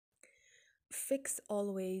Fix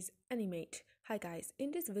Always Animate. Hi guys,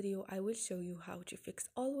 in this video I will show you how to fix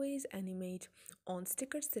Always Animate on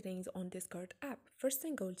sticker settings on Discord app. First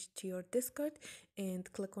thing, go to your Discord and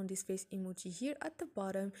click on this face emoji here at the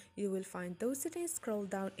bottom. You will find those settings, scroll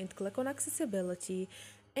down and click on accessibility.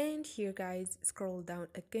 And here guys, scroll down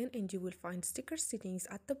again and you will find sticker settings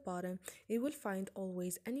at the bottom. You will find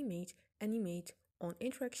Always Animate on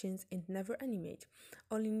interactions and never animate.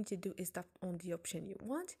 All you need to do is tap on the option you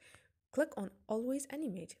want, click on Always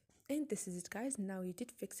Animate, and this is it guys. Now you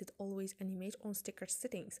did fix it, Always Animate on sticker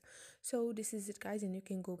settings. So this is it guys, and you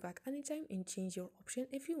can go back anytime and change your option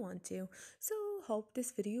if you want to. So hope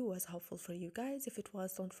this video was helpful for you guys. If it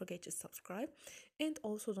was, don't forget to subscribe and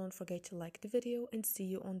also don't forget to like the video, and see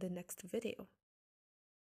you on the next video.